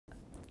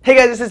Hey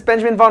guys, this is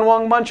Benjamin Von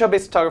Wong,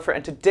 Montreal-based photographer,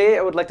 and today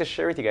I would like to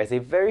share with you guys a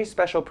very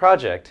special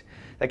project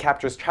that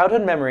captures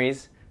childhood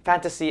memories,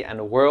 fantasy, and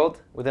a world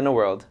within a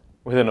world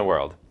within a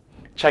world.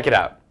 Check it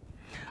out.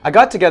 I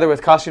got together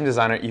with costume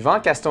designer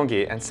Yvan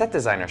Castonguay and set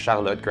designer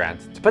Charlotte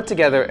Grant to put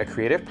together a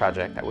creative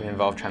project that would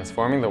involve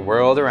transforming the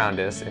world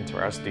around us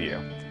into our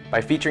studio by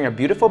featuring a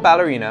beautiful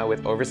ballerina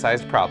with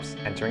oversized props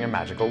entering a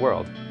magical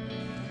world.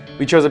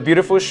 We chose a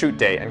beautiful shoot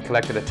day and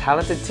collected a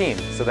talented team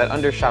so that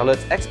under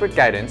Charlotte's expert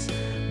guidance,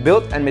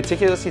 built and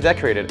meticulously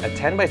decorated a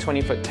 10 by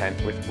 20 foot tent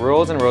with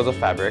rows and rows of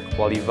fabric,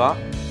 while Yvan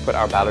put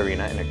our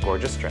ballerina in a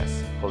gorgeous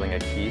dress, holding a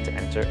key to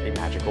enter a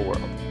magical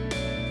world.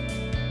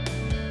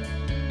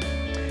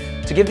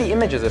 To give the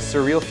images a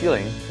surreal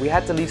feeling, we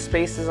had to leave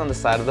spaces on the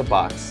side of the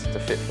box to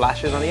fit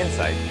flashes on the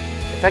inside,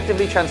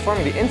 effectively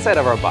transforming the inside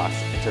of our box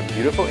into a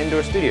beautiful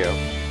indoor studio,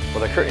 while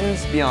the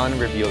curtains beyond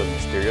reveal a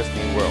mysterious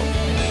new world.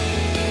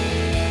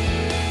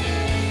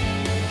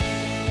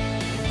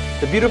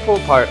 The beautiful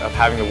part of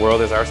having the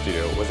world as our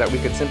studio was that we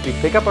could simply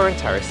pick up our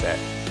entire set,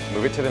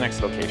 move it to the next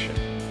location.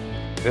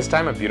 This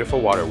time a beautiful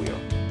water wheel.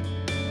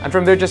 And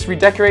from there just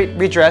redecorate,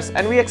 redress,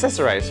 and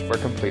re-accessorize for a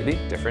completely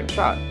different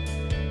shot.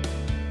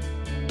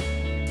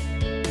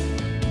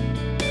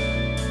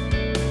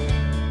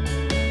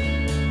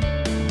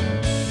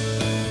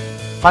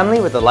 Finally,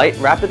 with the light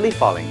rapidly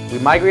falling, we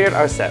migrated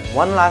our set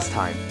one last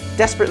time,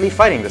 desperately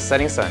fighting the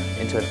setting sun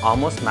into an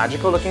almost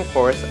magical looking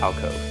forest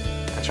alcove,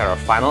 and shot our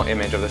final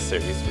image of the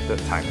series with the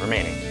time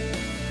remaining.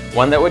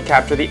 One that would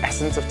capture the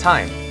essence of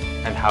time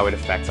and how it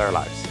affects our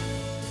lives.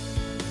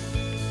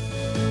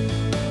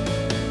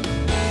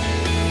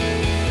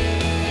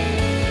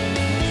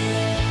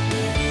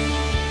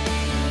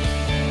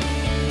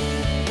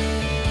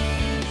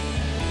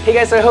 Hey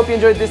guys, so I hope you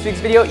enjoyed this week's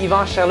video.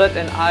 Yvan, Charlotte,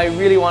 and I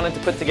really wanted to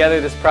put together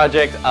this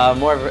project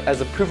more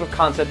as a proof of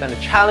concept than a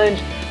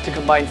challenge to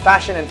combine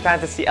fashion and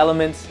fantasy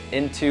elements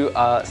into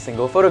a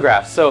single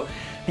photograph. So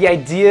the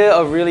idea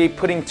of really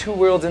putting two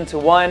worlds into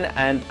one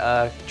and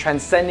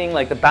transcending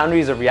like the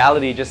boundaries of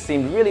reality just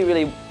seemed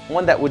really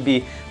one that would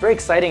be very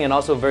exciting and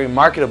also very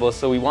marketable.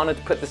 So we wanted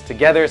to put this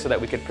together so that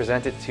we could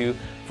present it to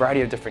a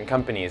variety of different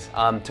companies.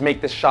 To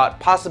make this shot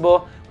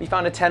possible, we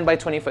found a 10 by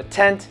 20 foot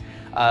tent,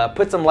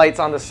 put some lights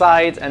on the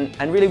sides,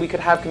 and really we could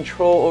have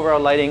control over our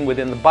lighting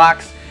within the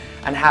box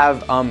and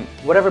have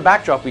whatever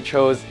backdrop we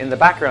chose in the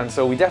background.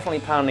 So we definitely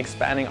plan on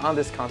expanding on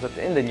this concept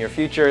in the near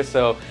future.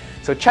 So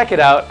check it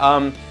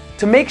out.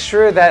 To make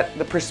sure that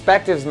the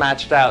perspectives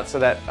matched out, so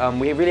that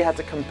we really had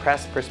to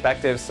compress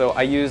perspectives. So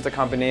I used a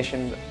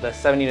combination, the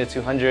 70 to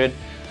 200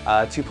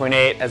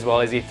 2.8, as well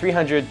as a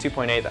 300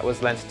 2.8 that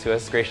was lent to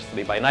us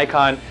graciously by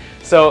Nikon.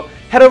 So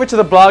head over to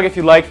the blog if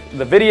you liked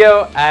the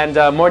video, and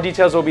more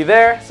details will be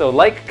there. So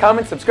like,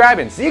 comment, subscribe,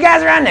 and see you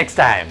guys around next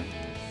time.